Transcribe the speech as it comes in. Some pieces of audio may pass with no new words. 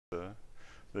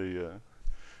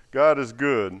God is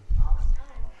good.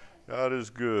 God is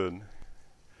good.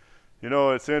 You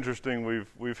know, it's interesting.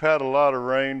 We've had a lot of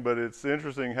rain, but it's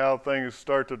interesting how things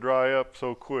start to dry up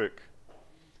so quick.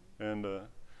 And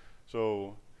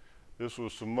so this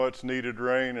was some much needed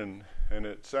rain, and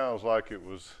it sounds like it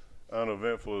was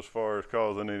uneventful as far as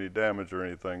causing any damage or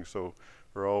anything. So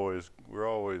we're always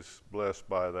blessed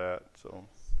by that. So,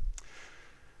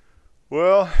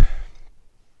 well,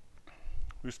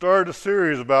 we started a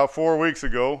series about 4 weeks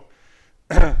ago,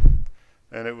 and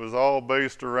it was all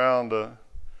based around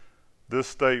this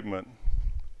statement: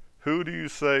 who do you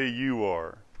say you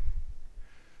are?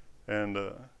 And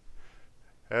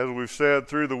as we've said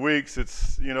through the weeks,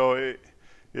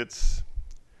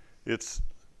 it's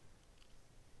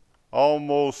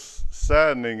almost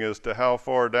saddening as to how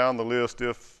far down the list,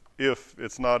 if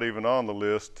it's not even on the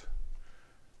list,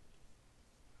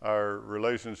 our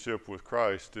relationship with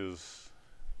Christ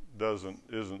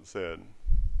isn't said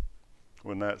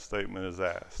when that statement is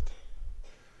asked.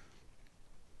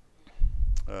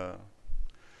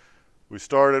 We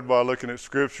started by looking at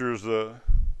scriptures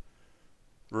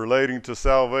relating to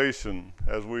salvation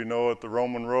as we know it, the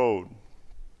Roman road.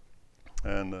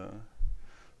 And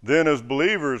then as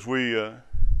believers, we are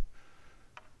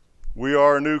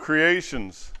new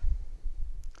creations.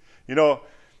 You know,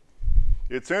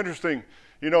 it's interesting.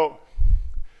 You know,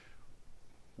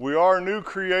 we are new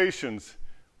creations.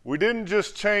 We didn't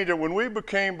just change it. When we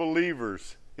became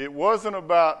believers, it wasn't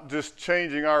about just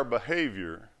changing our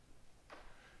behavior.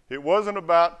 It wasn't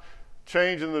about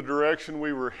changing the direction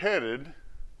we were headed.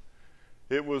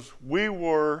 It was we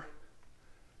were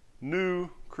new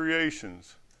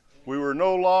creations. We were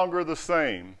no longer the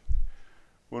same.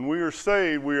 When we are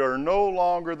saved, we are no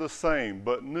longer the same,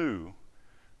 but new.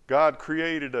 God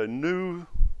created a new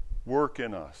work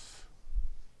in us,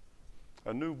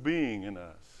 a new being in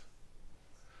us.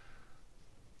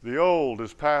 The old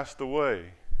has passed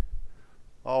away.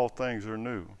 All things are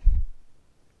new.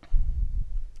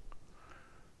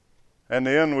 And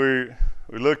then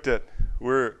we looked at,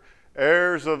 we're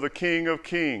heirs of the King of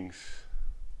Kings.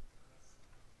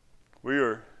 We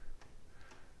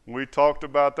talked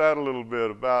about that a little bit,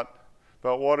 about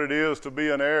what it is to be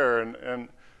an heir. And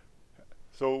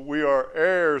so we are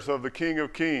heirs of the King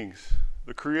of Kings,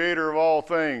 the creator of all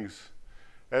things.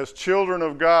 As children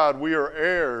of God, we are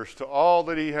heirs to all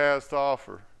that he has to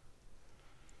offer.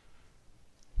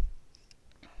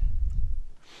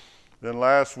 Then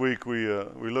last week we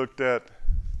looked at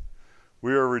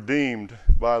we are redeemed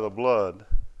by the blood.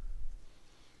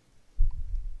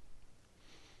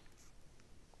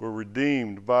 We're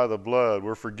redeemed by the blood.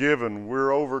 We're forgiven. We're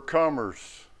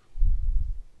overcomers.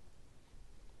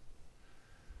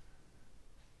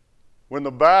 When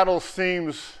the battle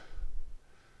seems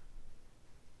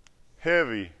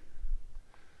heavy,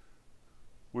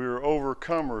 we are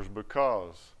overcomers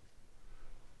because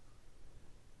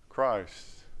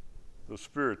Christ, the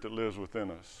Spirit that lives within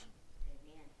us.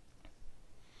 Amen.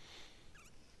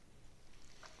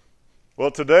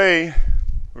 Well, today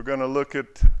we're going to look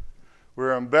at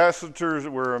we're ambassadors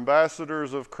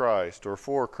of Christ, or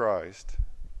for Christ.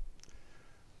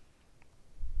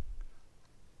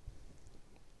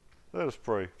 Let us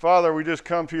pray. Father, we just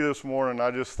come to you this morning.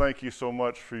 I just thank you so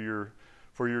much for your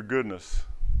goodness.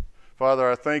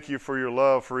 Father, I thank you for your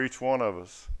love for each one of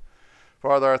us.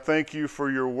 Father, I thank you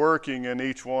for your working in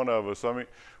each one of us. I mean,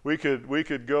 we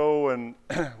could go and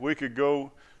we could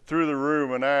go through the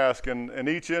room and ask, and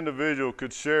each individual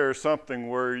could share something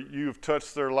where you've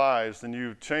touched their lives and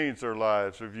you've changed their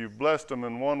lives, or you've blessed them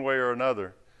in one way or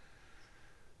another.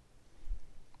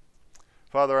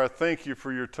 Father, I thank you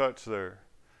for your touch there.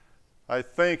 I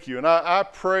thank you, and I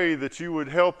pray that you would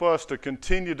help us to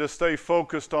continue to stay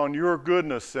focused on your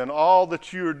goodness and all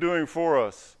that you are doing for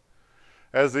us.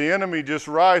 As the enemy just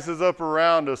rises up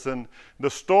around us and the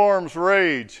storms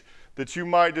rage, that you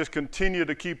might just continue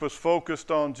to keep us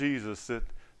focused on Jesus, that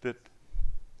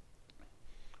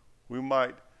we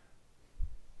might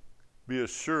be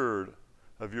assured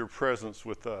of your presence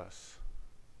with us.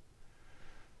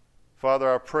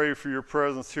 Father, I pray for your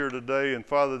presence here today, and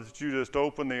Father, that you just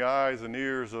open the eyes and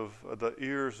ears of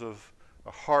the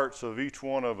hearts of each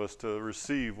one of us to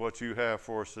receive what you have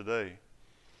for us today.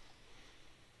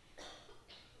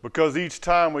 Because each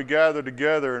time we gather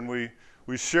together and we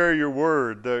share your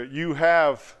word, that you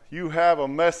have a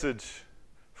message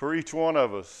for each one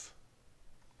of us.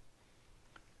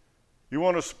 You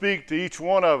want to speak to each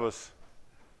one of us.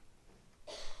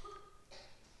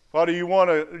 Father, you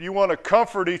want to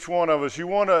comfort each one of us. You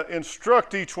want to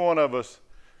instruct each one of us.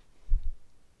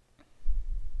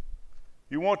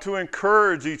 You want to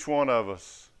encourage each one of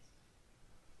us.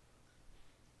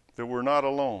 that we're not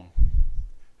alone.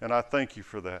 And I thank you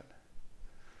for that.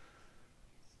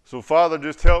 So, Father,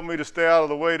 just help me to stay out of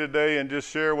the way today and just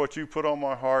share what you put on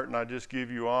my heart, and I just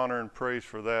give you honor and praise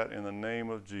for that in the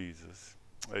name of Jesus.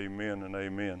 Amen and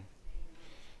amen.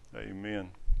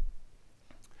 Amen.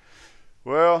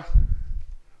 Well,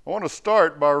 I want to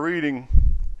start by reading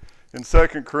in 2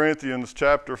 Corinthians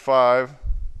chapter 5.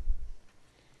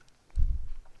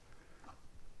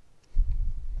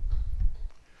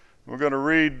 We're going to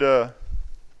read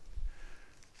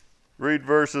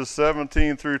verses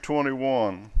 17 through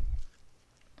 21.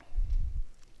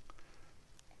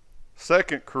 2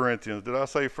 Corinthians, did I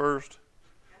say first?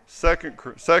 2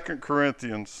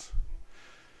 Corinthians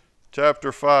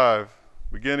chapter 5,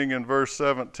 beginning in verse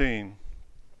 17.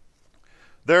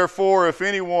 Therefore, if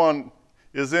anyone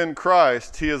is in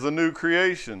Christ, he is a new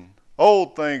creation.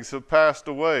 Old things have passed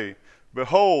away.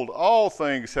 Behold, all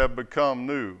things have become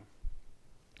new.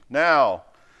 Now,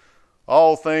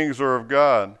 all things are of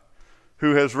God,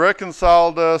 who has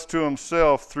reconciled us to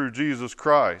himself through Jesus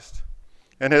Christ,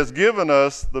 and has given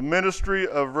us the ministry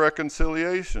of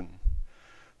reconciliation.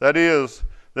 That is,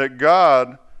 that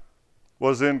God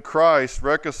was in Christ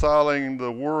reconciling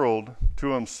the world to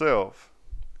himself,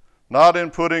 not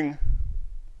in putting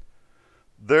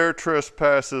their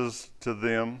trespasses to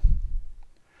them,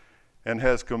 and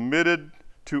has committed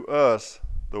to us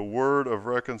the word of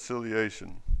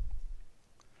reconciliation.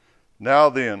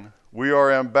 Now then, we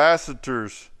are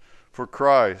ambassadors for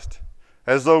Christ,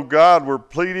 as though God were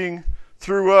pleading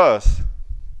through us.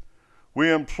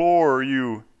 We implore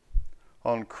you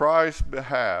on Christ's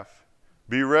behalf,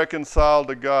 be reconciled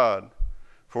to God,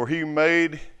 for he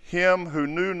made him who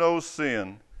knew no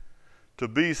sin to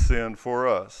be sin for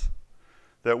us,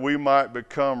 that we might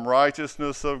become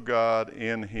righteousness of God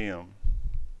in him.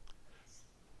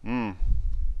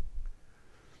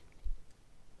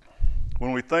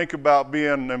 When we think about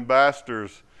being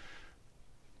ambassadors,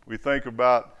 we think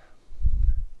about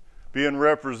being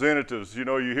representatives. You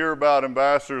know, you hear about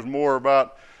ambassadors more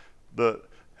about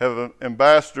have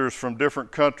ambassadors from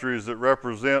different countries that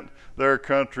represent their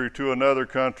country to another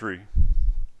country.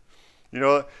 You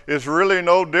know, it's really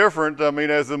no different. I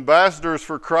mean, as ambassadors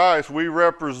for Christ, we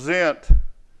represent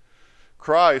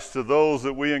Christ to those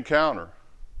that we encounter,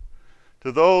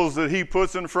 to those that he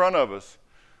puts in front of us.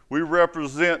 We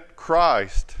represent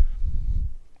Christ.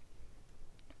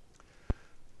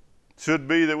 Should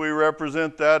be that we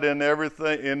represent that in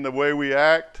everything, in the way we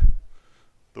act,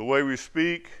 the way we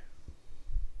speak.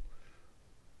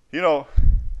 You know,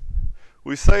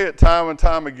 we say it time and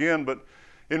time again, but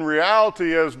in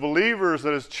reality, as believers,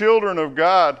 as children of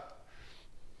God,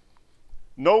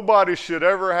 nobody should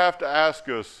ever have to ask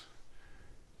us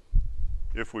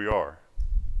if we are.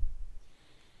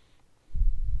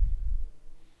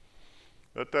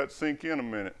 Let that sink in a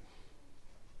minute.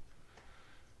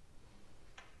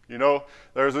 You know,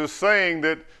 there's this saying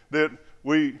that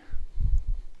we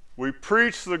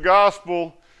preach the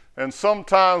gospel and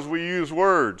sometimes we use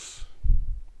words.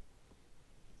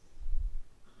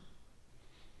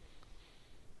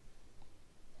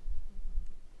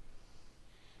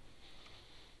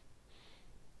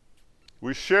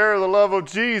 We share the love of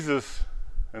Jesus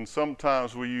and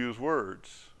sometimes we use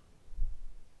words.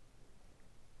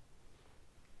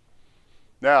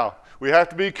 Now, we have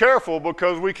to be careful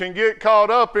because we can get caught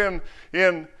up in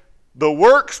the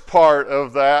works part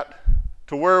of that,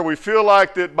 to where we feel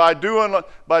like that by doing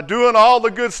all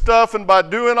the good stuff and by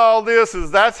doing all this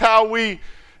that's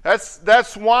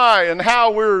why and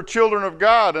how we're children of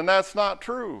God, and that's not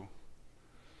true.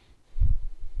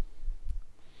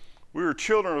 We are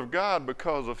children of God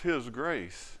because of his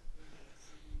grace.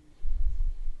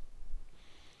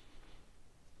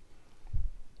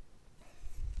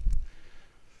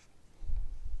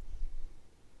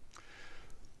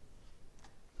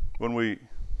 When we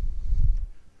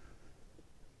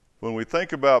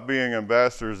think about being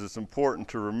ambassadors, it's important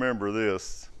to remember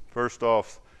this. First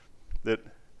off, that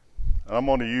I'm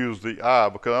going to use the I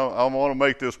because I want to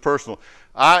make this personal.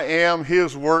 I am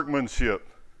his workmanship.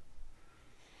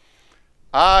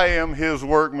 I am his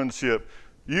workmanship.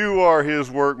 You are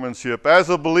his workmanship. As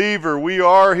a believer, we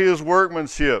are his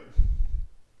workmanship.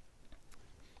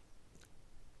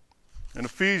 In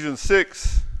Ephesians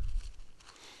 6,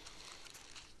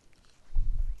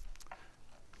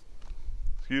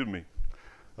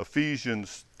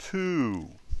 Ephesians 2,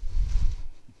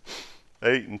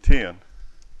 8 and 10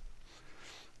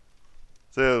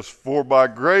 says, for by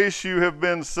grace you have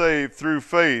been saved through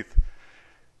faith,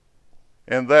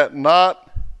 and that not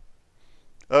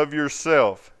of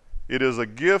yourself. It is a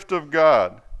gift of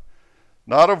God,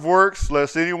 not of works,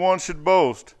 lest anyone should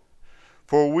boast.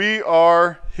 For we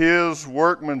are his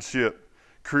workmanship,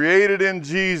 created in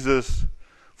Jesus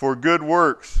for good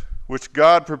works, which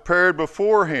God prepared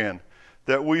beforehand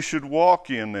that we should walk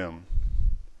in them.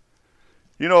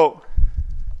 You know,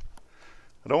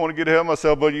 I don't want to get ahead of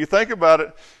myself, but you think about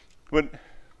it, when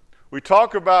we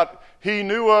talk about he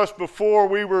knew us before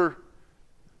we were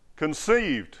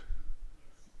conceived.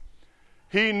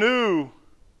 He knew,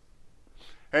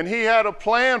 and he had a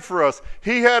plan for us.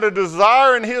 He had a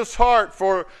desire in his heart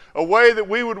for a way that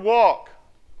we would walk.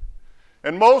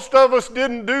 And most of us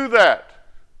didn't do that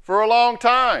for a long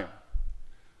time.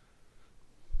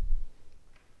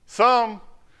 Some,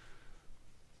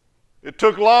 it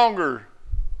took longer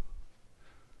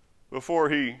before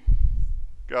he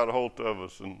got a hold of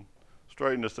us and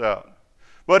straightened us out.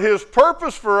 But his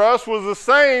purpose for us was the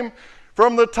same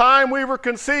from the time we were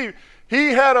conceived.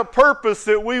 He had a purpose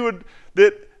that we would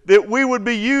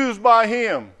be used by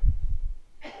him.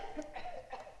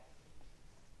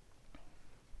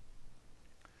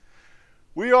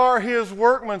 We are his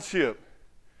workmanship.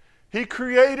 He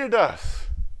created us.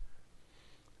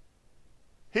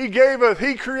 He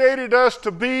created us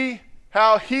to be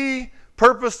how he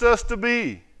purposed us to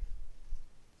be.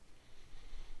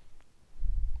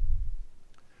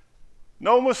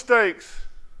 No mistakes.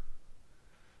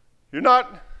 You're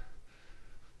not,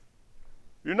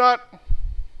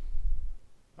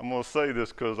 I'm going to say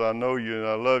this because I know you and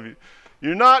I love you.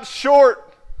 You're not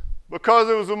short because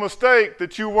it was a mistake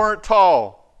that you weren't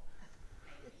tall.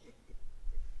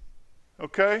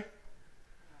 Okay?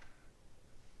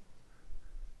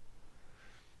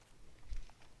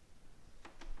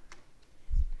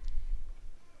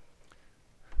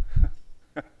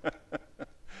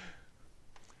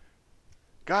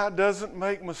 God doesn't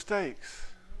make mistakes.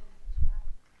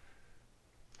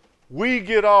 We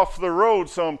get off the road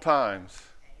sometimes.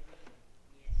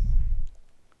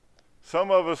 Some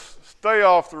of us stay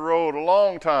off the road a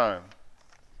long time.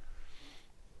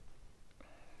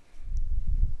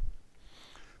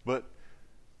 But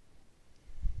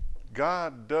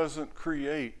God doesn't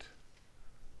create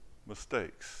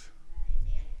mistakes.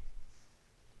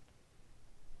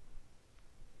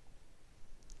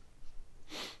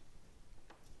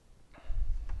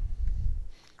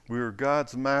 We are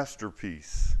God's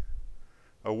masterpiece,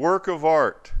 a work of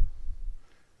art,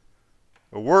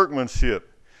 a workmanship.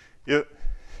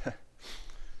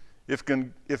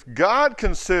 If God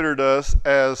considered us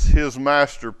as his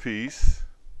masterpiece,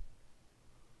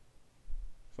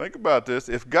 think about this.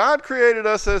 If God created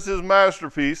us as his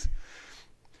masterpiece,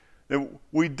 then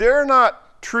we dare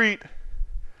not treat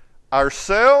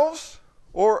ourselves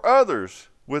or others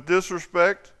with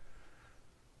disrespect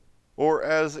or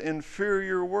as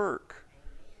inferior work.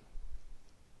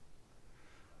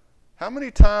 How many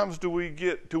times do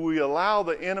we allow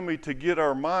the enemy to get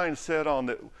our mind set on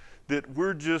that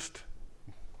we're just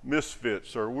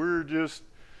misfits, or we're just,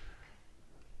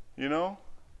 not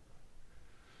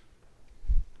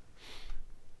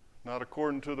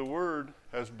according to the word.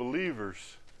 As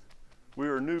believers, we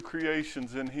are new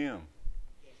creations in him.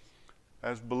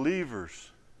 As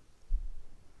believers,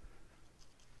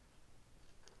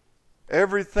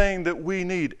 everything that we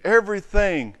need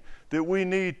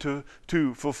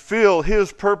to fulfill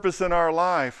his purpose in our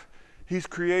life, he's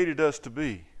created us to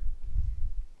be.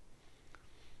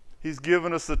 He's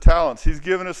given us the talents. He's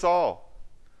given us all.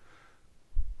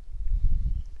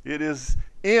 It is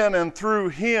in and through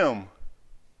him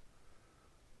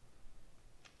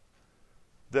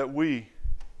that we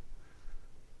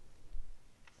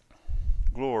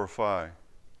glorify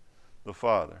the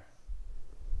Father.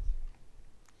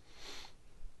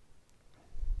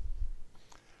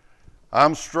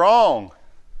 I'm strong.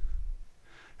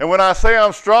 And when I say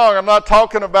I'm strong, I'm not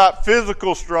talking about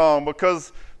physical strong,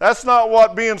 because that's not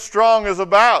what being strong is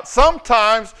about.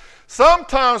 Sometimes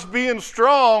being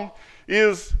strong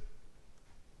is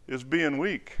being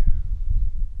weak.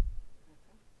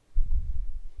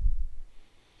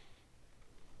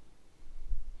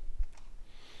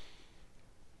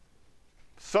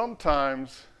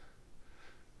 Sometimes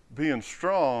being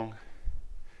strong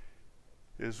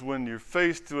is when you're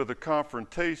faced with a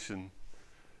confrontation,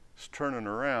 it's turning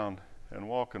around and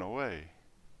walking away.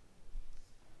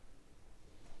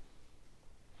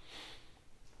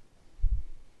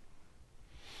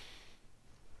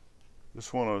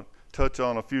 Just want to touch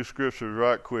on a few scriptures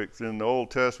right quick. In the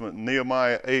Old Testament,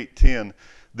 Nehemiah 8:10.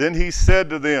 Then he said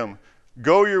to them,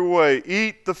 "Go your way,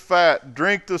 eat the fat,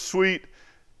 drink the sweet,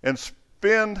 and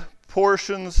send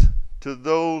portions to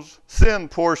those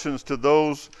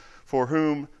for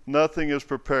whom nothing is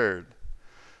prepared.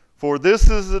 For this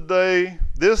day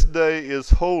is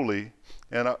holy,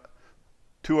 and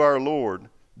to our Lord,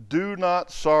 do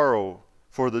not sorrow,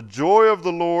 for the joy of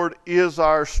the Lord is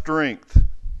our strength.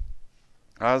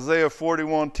 Isaiah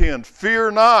 41:10,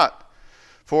 fear not,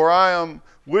 for I am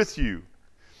with you.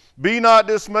 Be not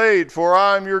dismayed, for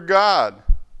I am your God.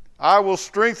 I will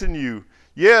strengthen you.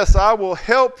 Yes, I will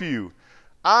help you.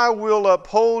 I will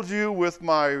uphold you with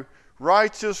my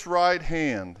righteous right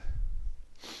hand.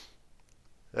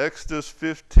 Exodus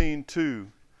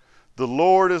 15:2, the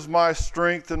Lord is my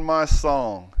strength and my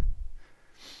song,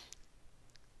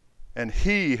 and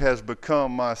he has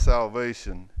become my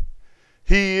salvation.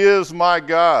 He is my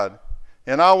God,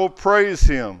 and I will praise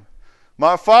him,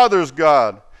 my Father's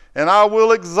God, and I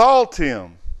will exalt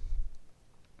him.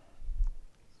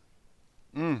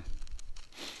 Then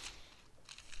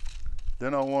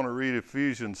I want to read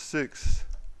Ephesians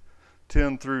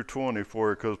 6:10 through 20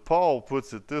 for you, because Paul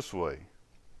puts it this way.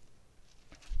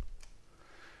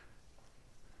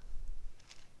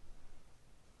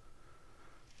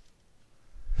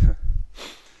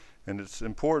 And it's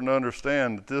important to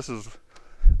understand that this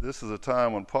is a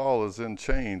time when Paul is in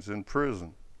chains, in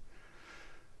prison.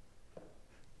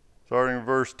 Starting in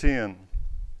verse 10.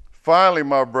 Finally,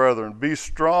 my brethren, be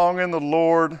strong in the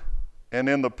Lord and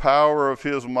in the power of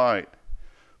his might.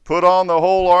 Put on the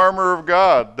whole armor of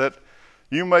God, that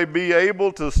you may be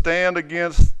able to stand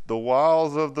against the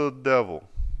wiles of the devil.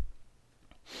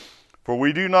 For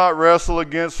we do not wrestle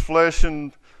against flesh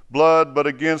and blood, but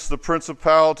against the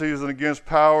principalities and against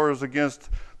powers, against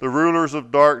the rulers of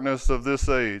darkness of this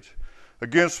age,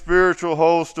 against spiritual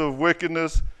hosts of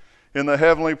wickedness in the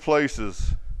heavenly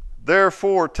places.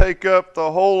 Therefore, take up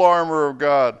the whole armor of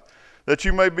God, that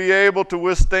you may be able to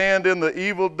withstand in the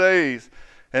evil days,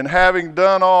 and having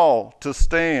done all, to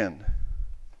stand.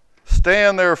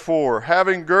 Stand therefore,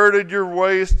 having girded your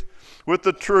waist with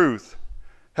the truth,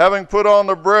 having put on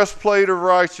the breastplate of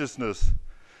righteousness,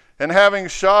 and having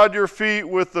shod your feet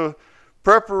with the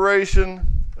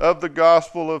preparation of the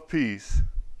gospel of peace.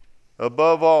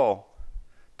 Above all,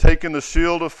 taking the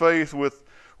shield of faith with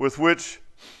which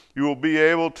you will be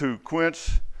able to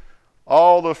quench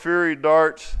all the fiery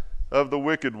darts of the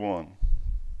wicked one.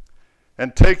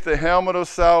 And take the helmet of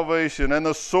salvation and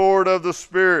the sword of the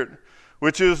Spirit,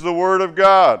 which is the word of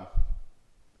God,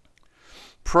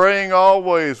 praying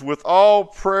always with all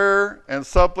prayer and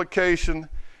supplication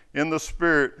in the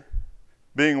Spirit,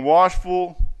 being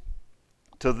watchful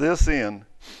to this end,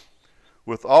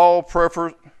 with all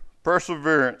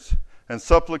perseverance and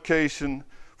supplication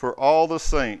for all the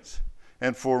saints,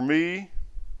 and for me,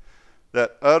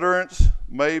 that utterance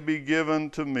may be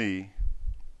given to me,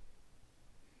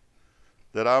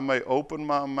 that I may open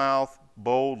my mouth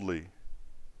boldly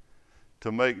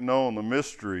to make known the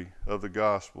mystery of the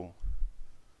gospel,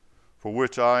 for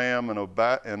which I am an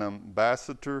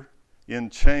ambassador in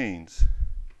chains,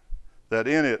 that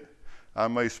in it I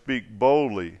may speak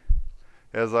boldly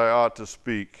as I ought to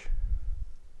speak.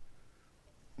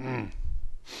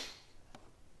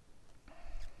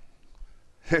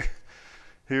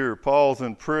 Here, Paul's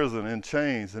in prison, in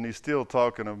chains, and he's still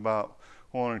talking about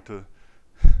wanting to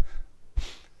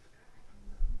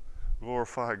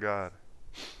glorify God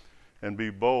and be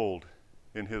bold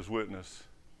in his witness.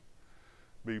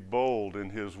 Be bold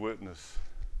in his witness.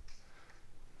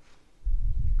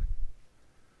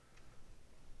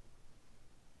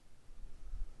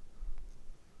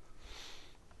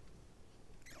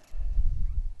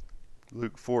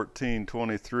 Luke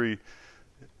 14:23.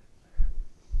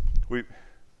 We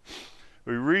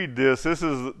read this. This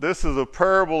is a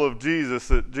parable of Jesus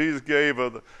that Jesus gave,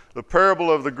 the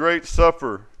parable of the Great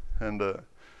Supper. And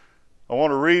I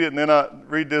want to read it, and then I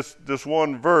read this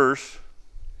one verse.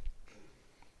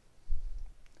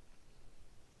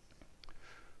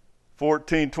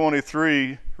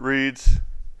 14:23 reads,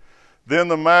 Then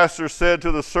the master said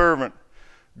to the servant,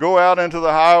 Go out into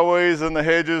the highways and the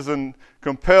hedges and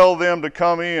compel them to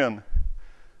come in,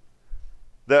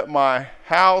 that my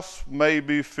house may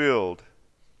be filled.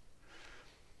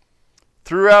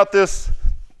 Throughout this,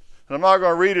 and I'm not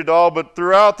going to read it all, but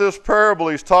throughout this parable,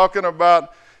 he's talking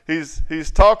about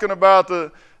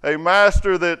a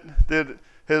master that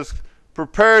has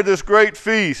prepared this great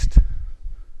feast,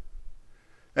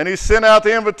 and he sent out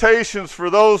the invitations for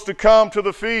those to come to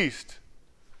the feast.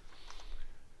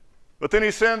 But then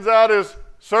he sends out his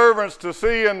servants to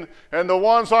see, and the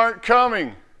ones aren't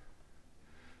coming.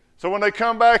 So when they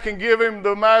come back and give him,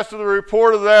 the master, the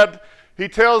report of that, he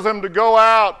tells them to go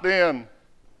out then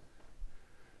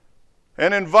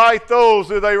and invite those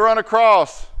that they run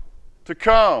across to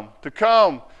come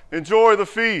enjoy the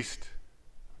feast.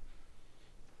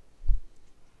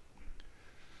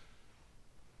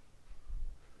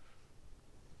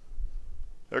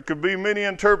 There could be many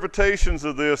interpretations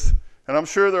of this, and I'm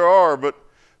sure there are, but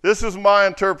this is my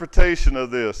interpretation of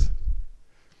this.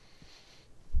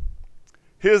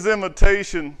 His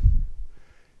invitation,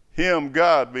 him,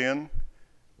 God being,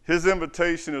 his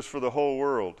invitation is for the whole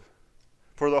world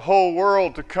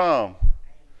to come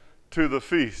to the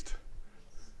feast.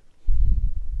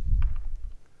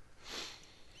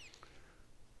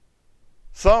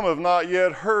 Some have not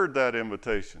yet heard that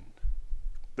invitation.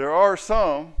 There are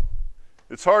some,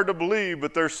 it's hard to believe,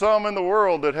 but there's some in the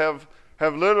world that have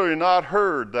literally not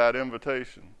heard that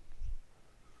invitation.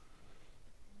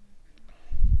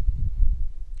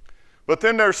 But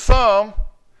then there's some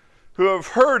who have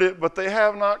heard it, but they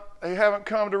haven't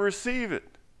come to receive it.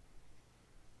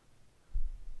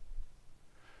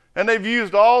 And they've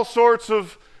used all sorts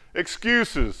of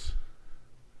excuses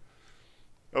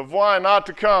of why not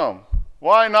to come.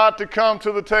 Why not to come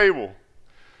to the table?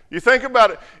 You think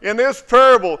about it. In this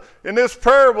parable,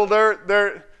 it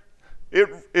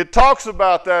talks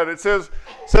about that. It says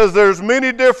there's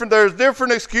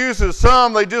different excuses.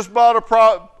 Some, they just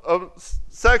bought a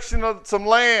section of some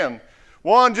land.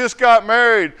 One just got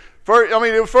married.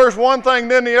 It was first one thing,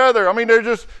 then the other. They're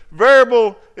just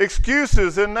variable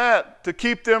excuses in that to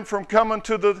keep them from coming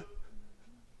to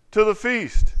the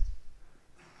feast.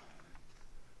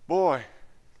 Boy,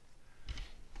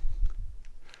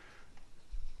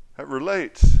 that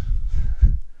relates.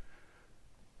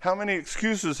 How many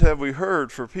excuses have we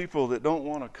heard for people that don't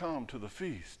want to come to the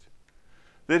feast?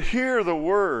 That hear the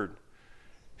word,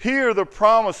 hear the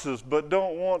promises, but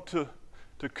don't want to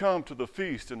come to the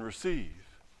feast and receive.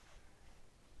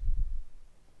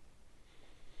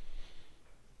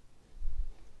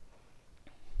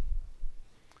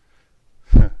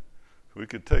 We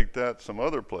could take that some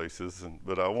other places,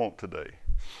 but I won't today.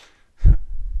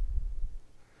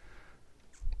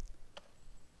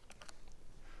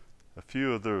 A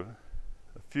few of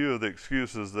the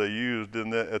excuses they used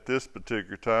at this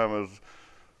particular time is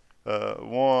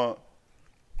one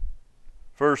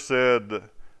first said,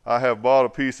 "I have bought a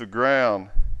piece of ground,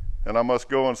 and I must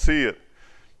go and see it.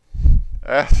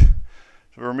 Ask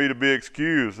for me to be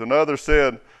excused." Another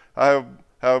said, "I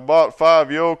have bought 5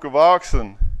 yoke of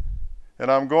oxen, and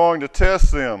I'm going to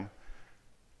test them.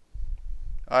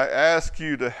 I ask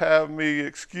you to have me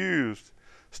excused."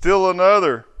 Still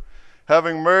another,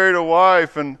 "Having married a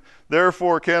wife and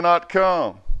therefore cannot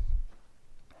come."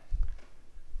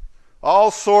 All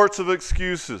sorts of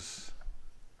excuses.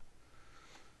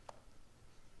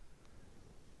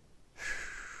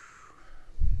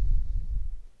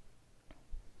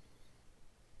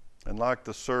 And like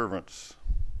the servants,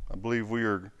 I believe we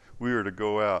are to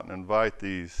go out and invite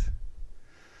these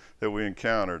that we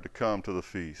encounter to come to the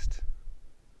feast.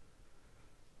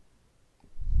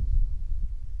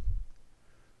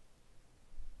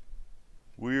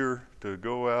 We're to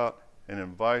go out and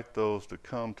invite those to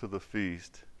come to the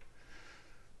feast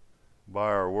by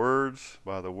our words,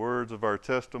 by the words of our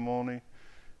testimony,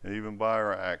 and even by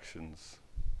our actions,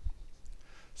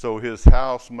 so his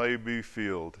house may be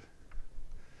filled.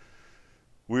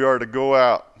 We are to go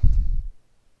out.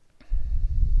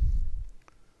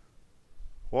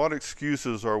 What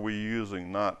excuses are we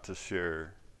using not to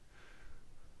share?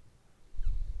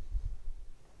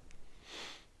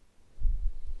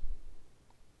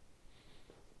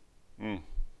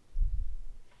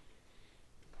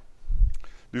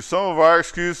 Do some of our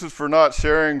excuses for not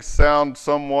sharing sound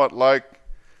somewhat like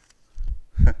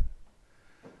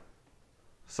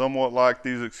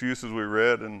these excuses we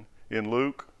read in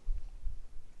Luke?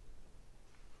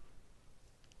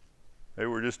 They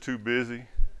were just too busy.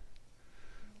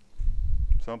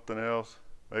 Something else.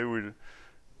 Maybe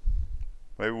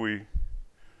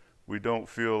we don't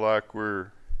feel like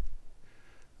we're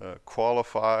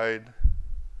qualified.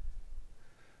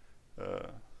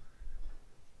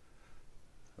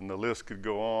 And the list could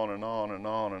go on and on and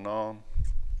on and on.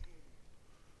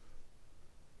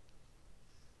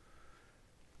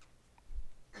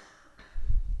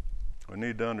 We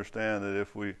need to understand that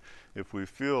if we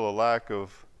feel a lack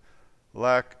of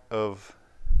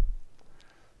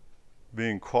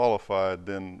being qualified,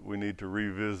 then we need to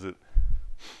revisit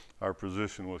our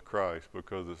position with Christ,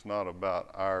 because it's not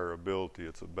about our ability,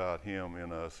 it's about him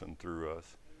in us and through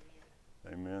us.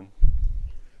 Amen.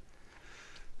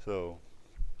 So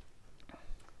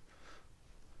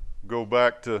go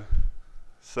back to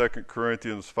 2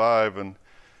 Corinthians 5 and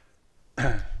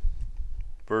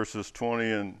verses 20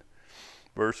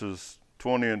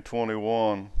 and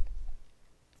 21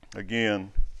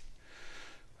 again.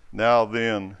 Now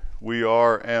then, we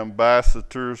are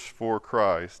ambassadors for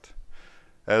Christ,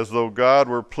 as though God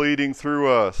were pleading through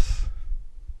us.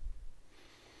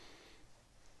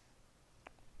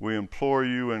 we implore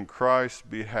you in Christ's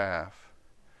behalf,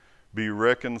 be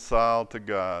reconciled to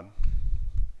God.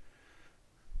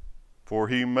 For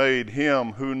he made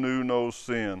him who knew no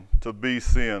sin to be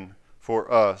sin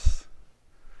for us,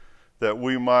 that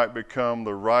we might become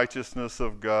the righteousness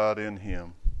of God in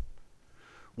him.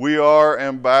 We are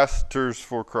ambassadors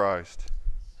for Christ.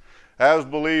 As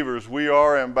believers, we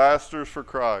are ambassadors for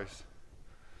Christ.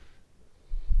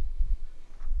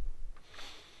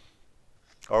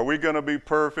 Are we going to be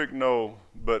perfect? No,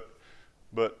 but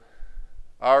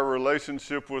our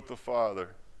relationship with the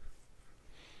Father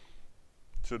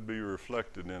should be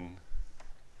reflected in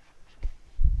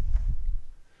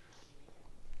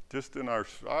just in our,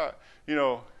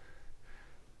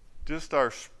 just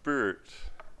our spirit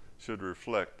should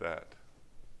reflect that.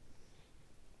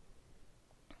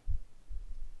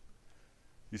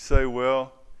 You say,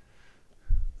 well,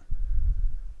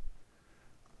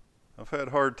 I've had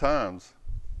hard times.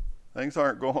 Things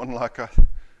aren't going like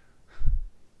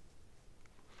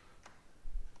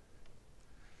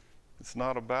It's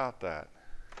not about that.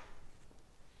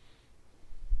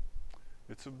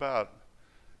 It's about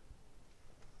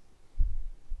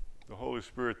the Holy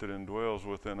Spirit that indwells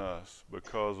within us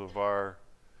because of our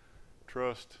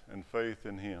trust and faith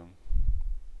in him.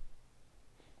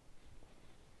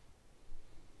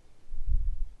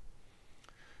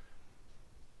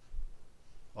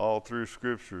 All through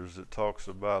scriptures it talks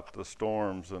about the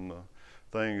storms and the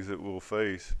things that we'll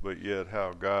face, but yet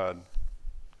how God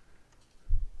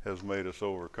has made us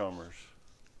overcomers.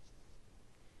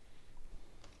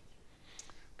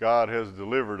 God has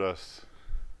delivered us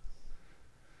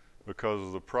because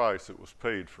of the price that was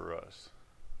paid for us.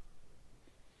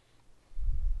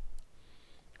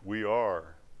 We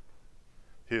are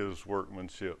his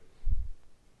workmanship.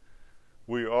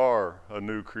 We are a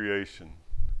new creation.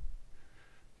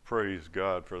 Praise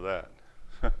God for that.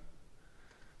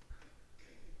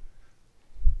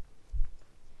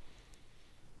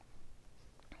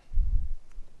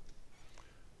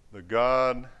 The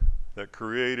God that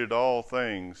created all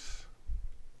things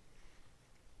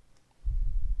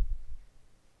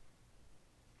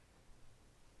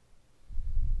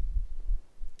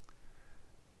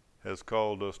has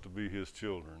called us to be his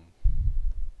children.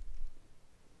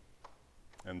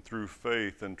 And through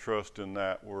faith and trust in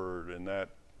that word and that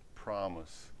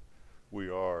promise, we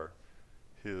are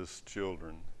his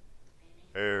children,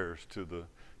 heirs to the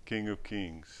King of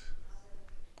Kings.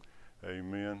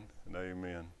 Amen and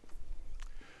amen.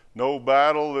 No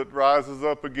battle that rises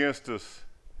up against us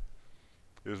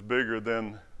is bigger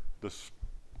than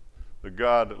the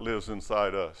God that lives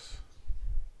inside us.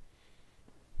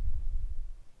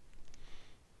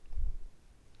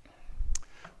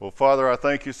 Well, Father, I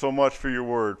thank you so much for your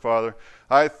word, Father.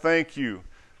 I thank you,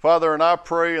 Father, and I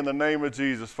pray in the name of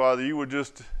Jesus, Father, you would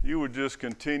just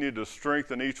continue to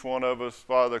strengthen each one of us,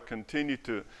 Father. Continue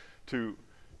to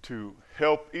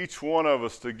help each one of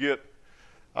us to get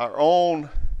our own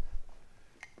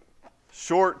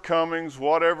shortcomings,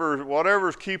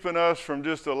 whatever's keeping us from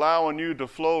just allowing you to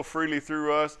flow freely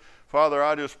through us. Father,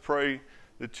 I just pray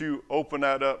that you open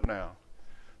that up now,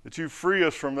 that you free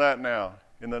us from that now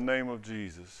in the name of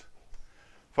Jesus.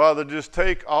 Father, just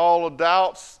take all the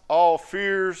doubts, all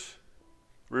fears,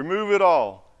 remove it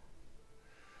all.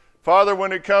 Father,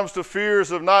 when it comes to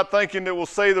fears of not thinking that we'll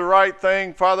say the right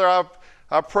thing, Father,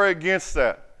 I pray against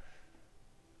that.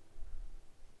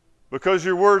 Because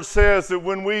your word says that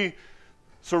when we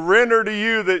surrender to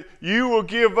you, that you will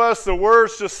give us the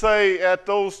words to say at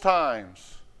those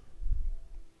times.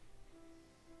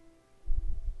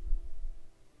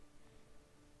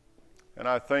 And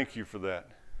I thank you for that.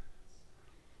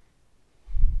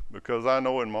 Because I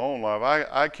know in my own life,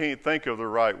 I can't think of the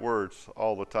right words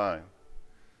all the time.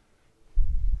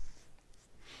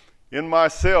 In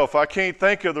myself, I can't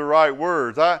think of the right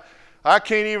words. I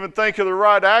can't even think of the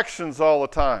right actions all the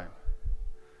time.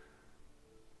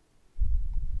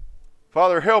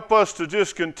 Father, help us to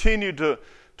just continue to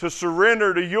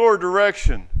surrender to your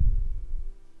direction.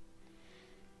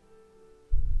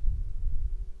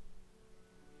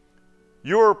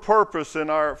 Your purpose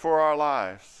for our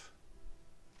lives.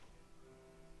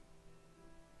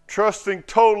 Trusting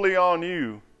totally on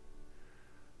you,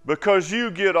 because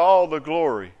you get all the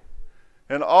glory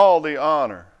and all the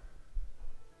honor.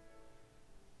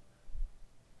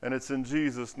 And it's in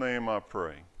Jesus' name I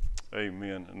pray.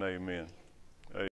 Amen and amen.